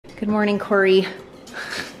Good morning, Corey.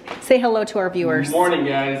 Say hello to our viewers. Good morning,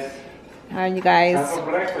 guys. How are you guys? Have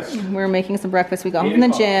breakfast. We're making some breakfast. We got home from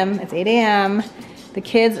the gym. It's 8 a.m. The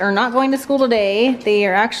kids are not going to school today. They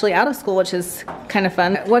are actually out of school, which is kind of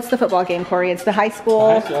fun. What's the football game, Corey? It's the high school,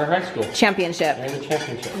 Our high school championship. And the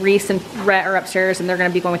championship. Reese and Rhett are upstairs, and they're going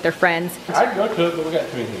to be going with their friends. I'd go to it, but we got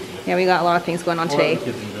too many things to do. Yeah, we got a lot of things going on today. The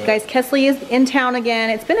kids enjoy it. Guys, Kesley is in town again.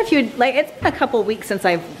 It's been a couple weeks since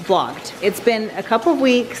I've vlogged. It's been a couple of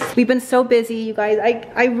weeks. We've been so busy, you guys.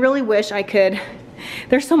 I really wish I could.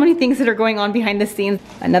 There's so many things that are going on behind the scenes.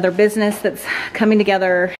 Another business that's coming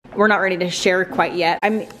together. We're not ready to share quite yet.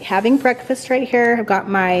 I'm having breakfast right here. I've got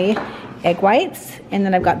my egg whites, and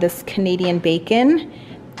then I've got this Canadian bacon,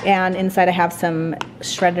 and inside I have some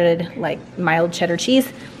shredded, like, mild cheddar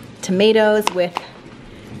cheese, tomatoes with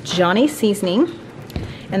Johnny seasoning,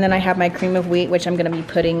 and then I have my cream of wheat, which I'm gonna be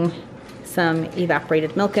putting some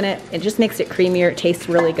evaporated milk in it. It just makes it creamier. It tastes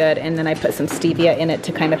really good, and then I put some stevia in it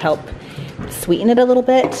to kind of help sweeten it a little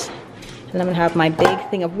bit. And then I'm gonna have my big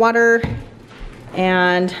thing of water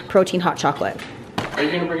and protein hot chocolate. Are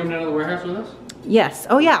you gonna bring them down to the warehouse with us? Yes.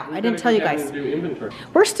 Oh yeah, I didn't tell you guys. Do inventory.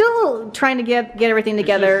 We're still trying to get everything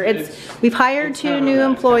together. We've hired 2 new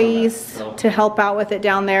employees to help out with it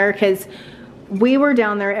down there, because we were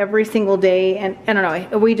down there every single day, and I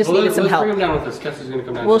don't know, we just needed some help. Let's bring them down with us. Kesley's gonna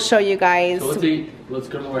come down. We'll show you guys. So let's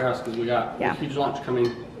go to the warehouse, because we got a huge launch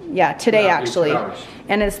coming. Yeah, today actually.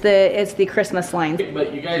 And it's the Christmas line.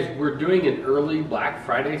 But you guys, we're doing an early Black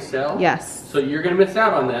Friday sale. Yes. So you're gonna miss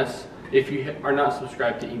out on this if you are not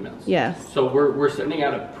subscribed to emails. Yes. So we're sending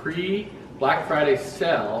out a pre-Black Friday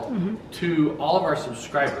sale to all of our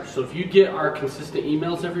subscribers. So if you get our consistent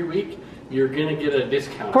emails every week, you're gonna get a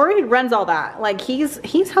discount. Corey runs all that. Like he's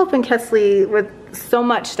helping Kesley with so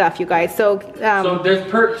much stuff, you guys. So there's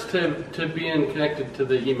perks to being connected to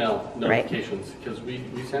the email notifications, because we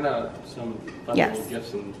send out some fun little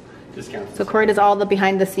gifts and discounts. So Corey does all the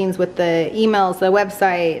behind the scenes with the emails, the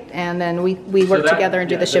website, and then we work together and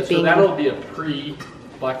do the shipping. So that'll be a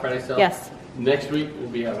pre-Black Friday sale. Yes. Next week we'll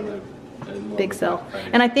be having a big sale.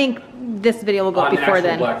 And I think this video will go up before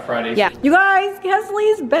then. Black Friday. Yeah. You guys,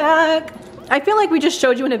 Kesley's back. I feel like we just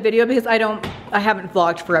showed you in a video because I haven't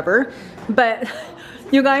vlogged forever. But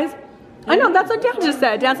you guys, I know that's what Dad just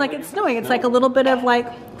said. Dad's like, it's snowing. It's like a little bit of like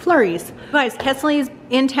flurries. You guys, Kesley's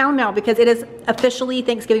in town now because it is officially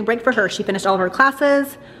Thanksgiving break for her. She finished all of her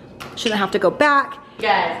classes. She doesn't have to go back.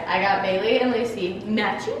 Guys, I got Bailey and Lucy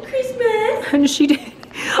matching Christmas. And she did.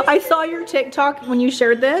 I saw your TikTok when you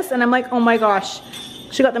shared this, and I'm like, oh my gosh.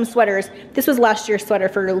 She got them sweaters. This was last year's sweater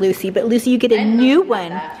for Lucy, but Lucy, you get a new one.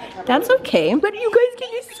 That's okay. But you guys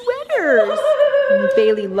get your sweaters.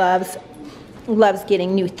 Bailey loves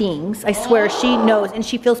getting new things. I swear she knows, and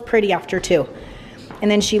she feels pretty after too.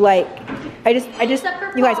 And then she like, I just,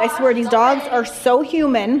 you guys, I swear these dogs are so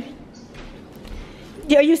human.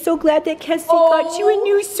 Are you so glad that Kesley got you a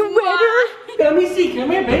new sweater? Let me see.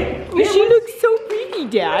 Come here, babe. She looks so pretty,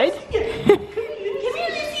 Dad.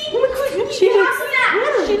 She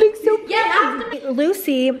looks so pretty.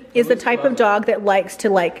 Lucy is the type of dog that likes to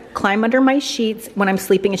like climb under my sheets when I'm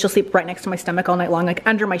sleeping, and she'll sleep right next to my stomach all night long, like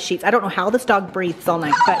under my sheets. I don't know how this dog breathes all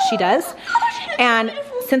night, but she does. And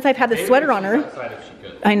since I've had the sweater on her,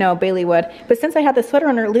 I know Bailey would, but since I had the sweater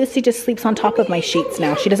on her, Lucy just sleeps on top of my sheets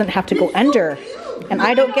now. She doesn't have to go under, and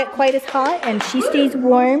I don't get quite as hot, and she stays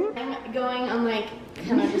warm. I'm going on like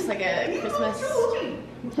kind of just like a Christmas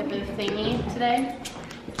type of thingy today.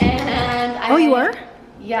 And you are?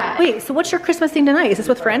 Yeah. Wait, so what's your Christmas thing tonight? Is this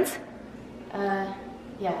with friends?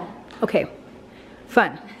 Yeah. Okay,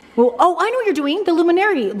 fun. Well, oh, I know what you're doing. The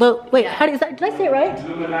Luminary. Wait, how is that? Did I say it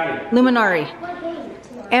right? Luminary.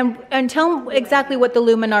 And tell them exactly what the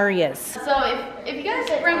Luminary is. So if you guys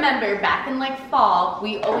remember, back in like fall,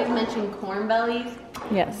 we always mentioned corn bellies.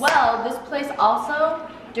 Yes. Well, this place also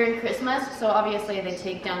during Christmas. So obviously they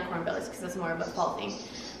take down corn bellies because it's more of a fall thing.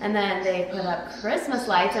 And then they put up Christmas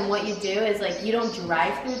lights, and what you do is like you don't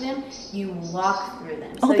drive through them, you walk through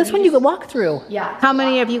them. Oh, this one you can walk through. Yeah. How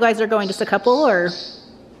many of you guys are going? Just a couple, or?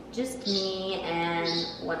 Just me and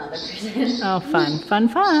one other person. Oh, fun, fun,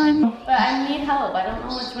 fun. But I need help. I don't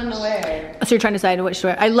know which one to wear. So you're trying to decide which to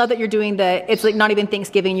wear. I love that you're doing it's like not even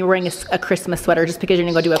Thanksgiving, you're wearing a Christmas sweater just because you're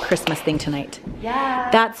gonna go do a Christmas thing tonight. Yeah.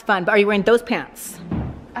 That's fun. But are you wearing those pants?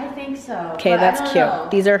 I think so. Okay, that's cute. Know.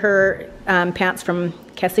 These are her pants from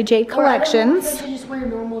Kesley J Collections. Or I don't know if I should just wear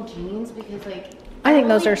normal jeans because like I think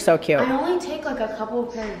those are so cute. I only take like a couple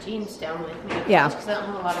of pair of jeans down with me. Yeah. Because I don't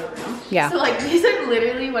have a lot of room. Yeah. So like these are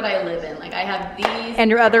literally what I live in. Like I have these. And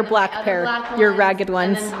your other and black my other pair, black your ones, ragged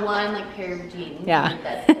ones. And then one like pair of jeans. Yeah.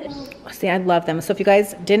 That's it. See, I love them. So if you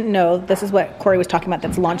guys didn't know, this is what Corey was talking about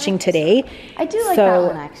that's launching today. I do like so that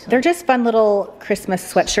one actually. They're just fun little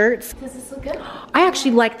Christmas sweatshirts. Does this look good? I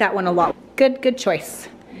actually like that one a lot. Good choice.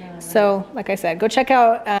 So like I said, go check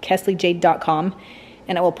out KesleyJade.com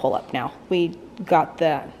and it will pull up now. We got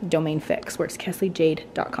the domain fixed where it's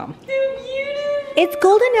KesleyJade.com. It's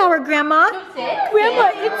golden hour, Grandma. Sit.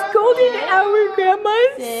 Grandma, it's golden hour, Grandma.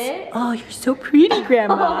 Sit. Oh, you're so pretty,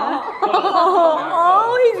 Grandma.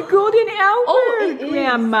 Oh, it's golden hour, Oh, it is.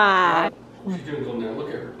 Grandma. She's doing golden hour. Look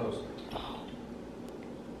at her post.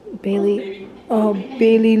 Bailey. Oh,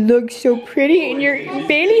 Bailey looks so pretty, and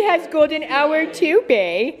Bailey has golden hour too,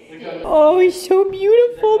 Bae. Oh, it's so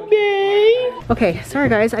beautiful, Bae. Okay, sorry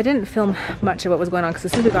guys, I didn't film much of what was going on because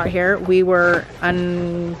as soon as we got here, we were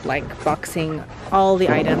boxing all the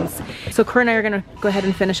items. So Corey and I are gonna go ahead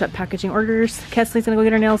and finish up packaging orders. Kesley's gonna go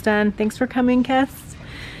get her nails done. Thanks for coming, Kes.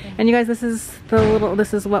 And you guys, this is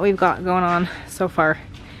what we've got going on so far.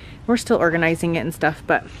 We're still organizing it and stuff,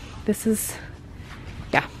 but this is,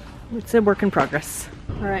 yeah. It's a work in progress.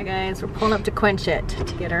 All right, guys, we're pulling up to Quench It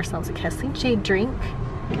to get ourselves a Kesley Jade drink.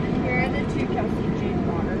 Here are the 2 Kesley Jade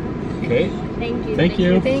waters. Okay. Thank you. Thank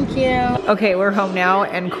you. Thank you. Okay, we're home now,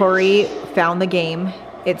 and Corey found the game.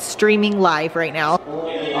 It's streaming live right now.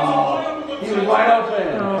 He was wide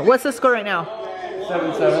open. What's the score right now?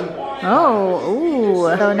 7-7. Oh,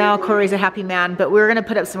 ooh. So now Corey's a happy man, but we're gonna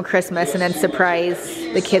put up some Christmas and then surprise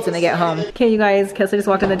the kids when they get home. Okay, you guys, Kesley just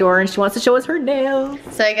walked in the door and she wants to show us her nails.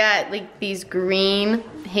 So I got like these green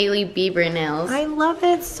Hailey Bieber nails. I love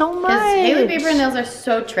it so much. Because Hailey Bieber nails are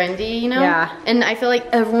so trendy, you know? Yeah. And I feel like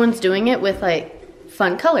everyone's doing it with like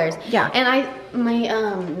fun colors. Yeah. And my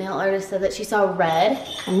nail artist said that she saw red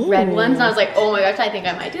Ooh. ones, and I was like, oh my gosh, I think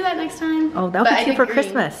I might do that next time. Oh, that'll But be I cute for did green.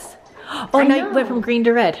 Christmas. Oh, I now you know. went from green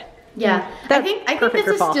to red. Yeah. That's I think perfect this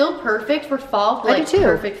for is fall. still perfect for fall, but I do like too.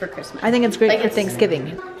 perfect for Christmas. I think it's great Like, for it's- Thanksgiving.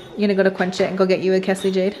 You gonna go to Quench It and go get you a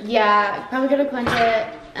Kesley Jade? Yeah, probably go to Quench It,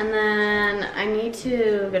 and then I need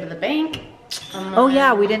to go to the bank. Oh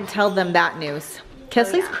yeah, we didn't tell them that news.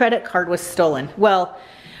 Kesley's credit card was stolen. Well,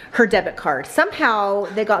 her debit card. Somehow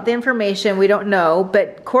they got the information, we don't know,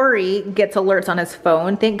 but Corey gets alerts on his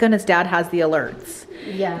phone. Thank goodness Dad has the alerts.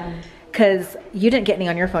 Yeah. Because you didn't get any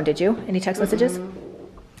on your phone, did you? Any text messages?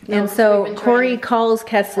 No, And we've so been Corey trying. calls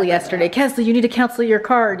Kesley yesterday. Kesley, you need to cancel your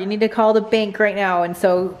card. You need to call the bank right now. And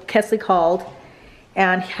so Kesley called.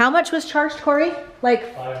 And how much was charged, Corey?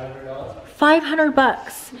 Like $500. 500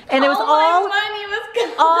 bucks. And it was all my money was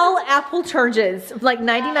gone. all Apple charges, like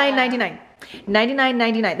 $99.99.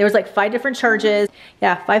 $99.99. There was like 5 different charges.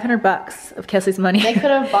 Yeah, 500 bucks of Kesley's money. They could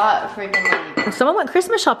have bought freaking like. Someone went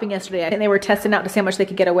Christmas shopping yesterday. I think they were testing out to see how much they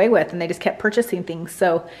could get away with, and they just kept purchasing things.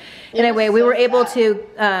 So anyway, we so were able sad.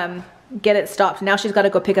 to get it stopped. Now she's got to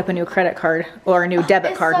go pick up a new credit card or a new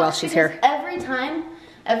debit It card while sucks she's because here.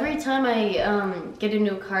 Every time I get a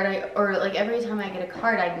new card, every time I get a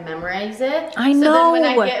card, I memorize it. I So know.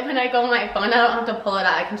 then when I go on my phone, I don't have to pull it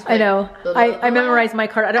out. I can just I know. like, I memorize my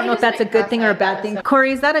card. I don't know if just that's a like good thing or a cross-eyed bad about thing. it, so-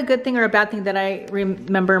 Corey, is that a good thing or a bad thing that I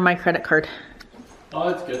remember my credit card?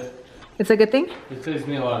 Oh, that's good. It's a good thing? It saves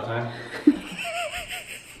me a lot of time.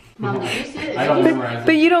 Mom, did you see it? I don't memorize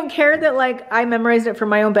But it. you don't care that like I memorized it for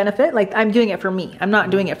my own benefit? Like I'm doing it for me. I'm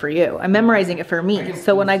not doing it for you. I'm memorizing it for me.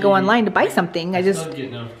 So when I go online to buy something, I just, still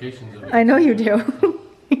get notifications of it. I know you do.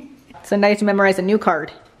 So now you have to memorize a new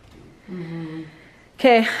card.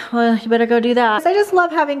 Okay, well, you better go do that. I just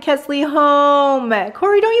love having Kesley home.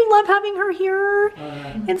 Corey, don't you love having her here?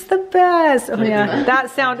 It's the best. Oh yeah,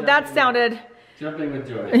 that sounded, Jumping with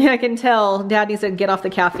joy. yeah, I can tell. Dad needs to get off the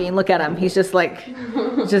caffeine. Look at him. He's just like,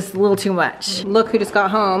 just a little too much. Look who just got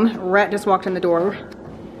home. Rhett just walked in the door.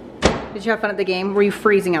 Did you have fun at the game? Were you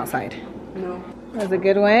freezing outside? No. That was a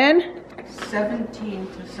good win.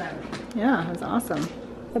 17-7. Yeah, that was awesome.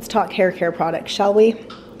 Let's talk hair care products, shall we?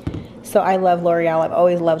 So I love L'Oreal. I've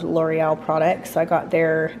always loved L'Oreal products. So I got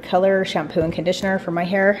their color shampoo and conditioner for my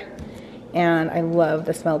hair. And I love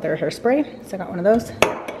the smell of their hairspray. So I got one of those.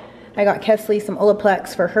 I got Kesley some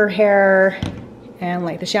Olaplex for her hair. And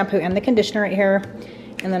like the shampoo and the conditioner right here.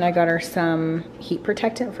 And then I got her some heat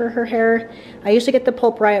protectant for her hair. I usually get the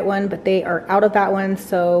Pulp Riot one, but they are out of that one.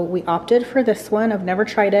 So we opted for this one. I've never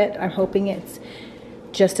tried it. I'm hoping it's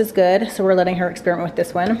just as good. So we're letting her experiment with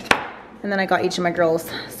this one. And then I got each of my girls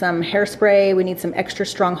some hairspray. We need some extra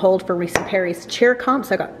strong hold for Reese and Perri's cheer comp.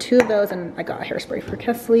 So I got 2 of those, and I got a hairspray for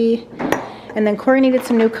Kesley. And then Corey needed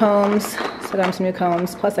some new combs, so I got him some new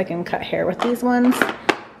combs. Plus I can cut hair with these ones.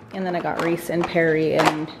 And then I got Reese and Perri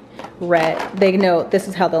and Rhett. They know, this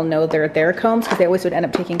is how they'll know they're their combs, because they always would end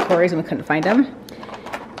up taking Corey's and we couldn't find them.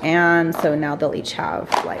 And so now they'll each have,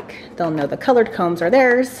 like, they'll know the colored combs are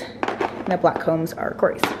theirs and the black combs are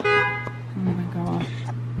Corey's. Oh my gosh.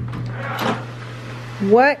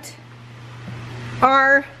 What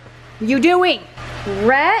are you doing?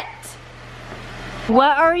 Rhett?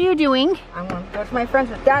 What are you doing? I want to go to my friends,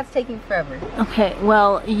 but Dad's taking forever. Okay,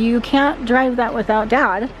 well, you can't drive that without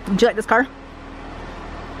Dad. Would you like this car?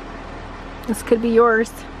 This could be yours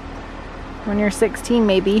when you're 16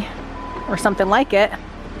 maybe, or something like it.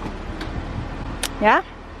 Yeah?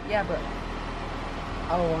 Yeah, but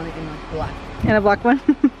I want it in a black. In a black one?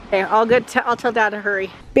 Okay, all good. I'll tell Dad to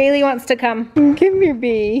hurry. Bailey wants to come. Come here,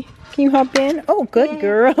 Bee. Can you hop in? Oh, good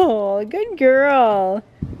girl. Good girl.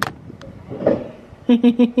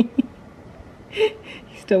 He's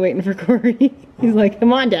still waiting for Corey. He's like,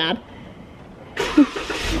 come on, Dad.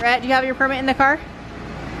 Rhett, do you have your permit in the car?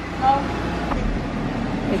 No.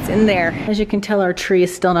 It's in there. As you can tell, our tree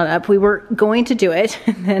is still not up. We were going to do it,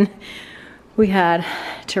 and then we had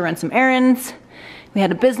to run some errands. We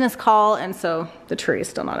had a business call, and so the tree is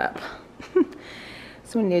still not up.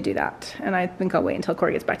 So we need to do that. And I think I'll wait until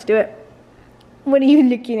Corey gets back to do it. What are you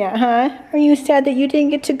looking at, huh? Are you sad that you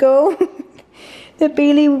didn't get to go? That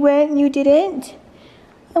Bailey went and you didn't?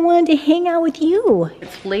 I wanted to hang out with you.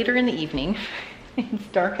 It's later in the evening. It's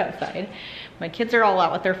dark outside. My kids are all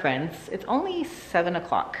out with their friends. It's only 7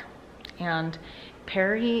 o'clock. And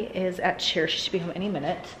Perri is at cheer. She should be home any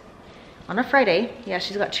minute. On a Friday. Yeah,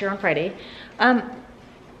 she's got cheer on Friday.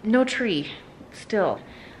 No tree still.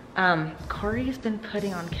 Corey's been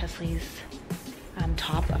putting on Kesley's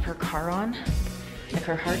top of her car on, like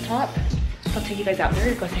her hard top. I'll take you guys out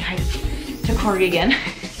there to go say hi to Corey again.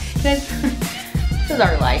 This is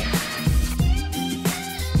our life.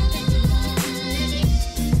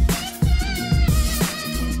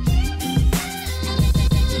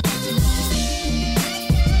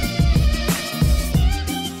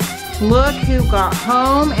 Look who got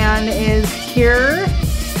home and is here.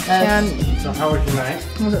 So how was your night?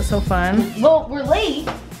 Was it so fun? Well, we're late.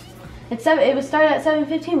 It's 7. It was started at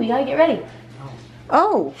 7:15. We gotta get ready.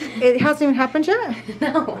 Oh, it hasn't even happened yet?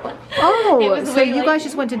 No. Oh, so you guys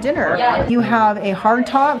just went to dinner. Yeah. You have a hard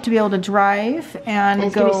top to be able to drive and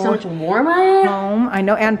It's go gonna be so much warmer. home. I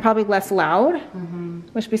know, and probably less loud,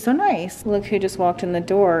 which would be so nice. Look who just walked in the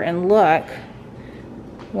door, and look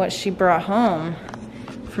what she brought home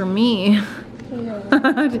for me. No. Just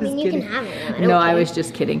I mean, you kidding. can have it. No, I was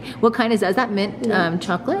just kidding. What kind is that? Is that mint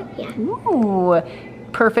chocolate? Yeah. Ooh,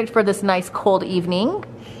 perfect for this nice cold evening,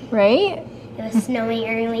 right? It was snowing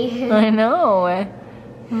early. I know.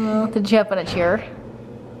 Well, did you have fun at cheer?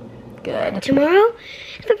 Good. Tomorrow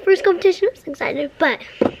is the first competition. I'm so excited. But,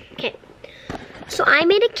 okay. So I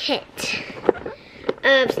made a kit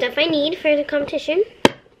of stuff I need for the competition.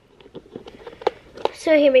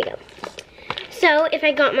 So here we go. So if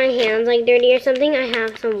I got my hands like dirty or something, I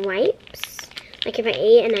have some wipes. Like if I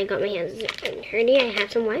ate and I got my hands dirty, I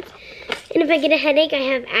have some wipes. And if I get a headache, I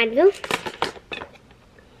have Advil.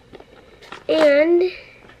 And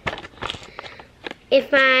if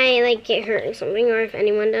I like get hurt or something, or if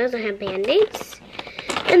anyone does, I have Band-Aids.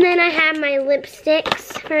 And then I have my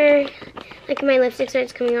lipsticks for, like my lipstick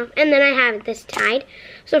starts coming off. And then I have this tied.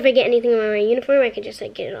 So if I get anything on my uniform, I can just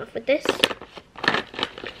like get it off with this.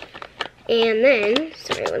 And then,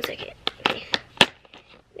 sorry, one second. Okay,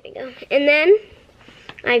 there you go. And then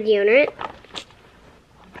I have deodorant.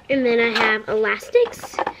 And then I have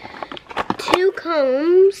elastics. 2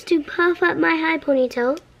 combs to puff up my high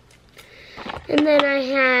ponytail. And then I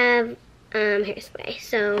have hairspray.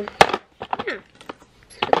 So, yeah.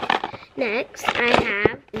 So, next, I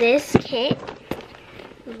have this kit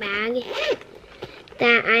bag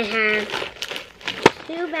that I have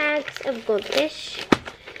 2 bags of goldfish,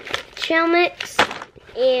 trail mix,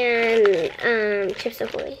 and chips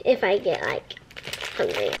ahoy if I get like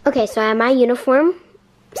hungry. Okay, so I have my uniform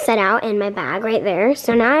set out in my bag right there.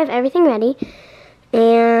 So now I have everything ready.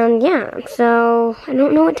 And yeah, so I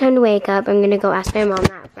don't know what time to wake up. I'm gonna go ask my mom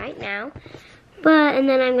that right now. And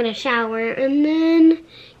then I'm gonna shower and then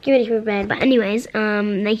get ready for bed. But anyways,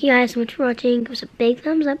 thank you guys so much for watching. Give us a big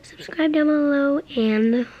thumbs up, subscribe down below,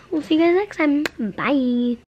 and we'll see you guys next time. Bye.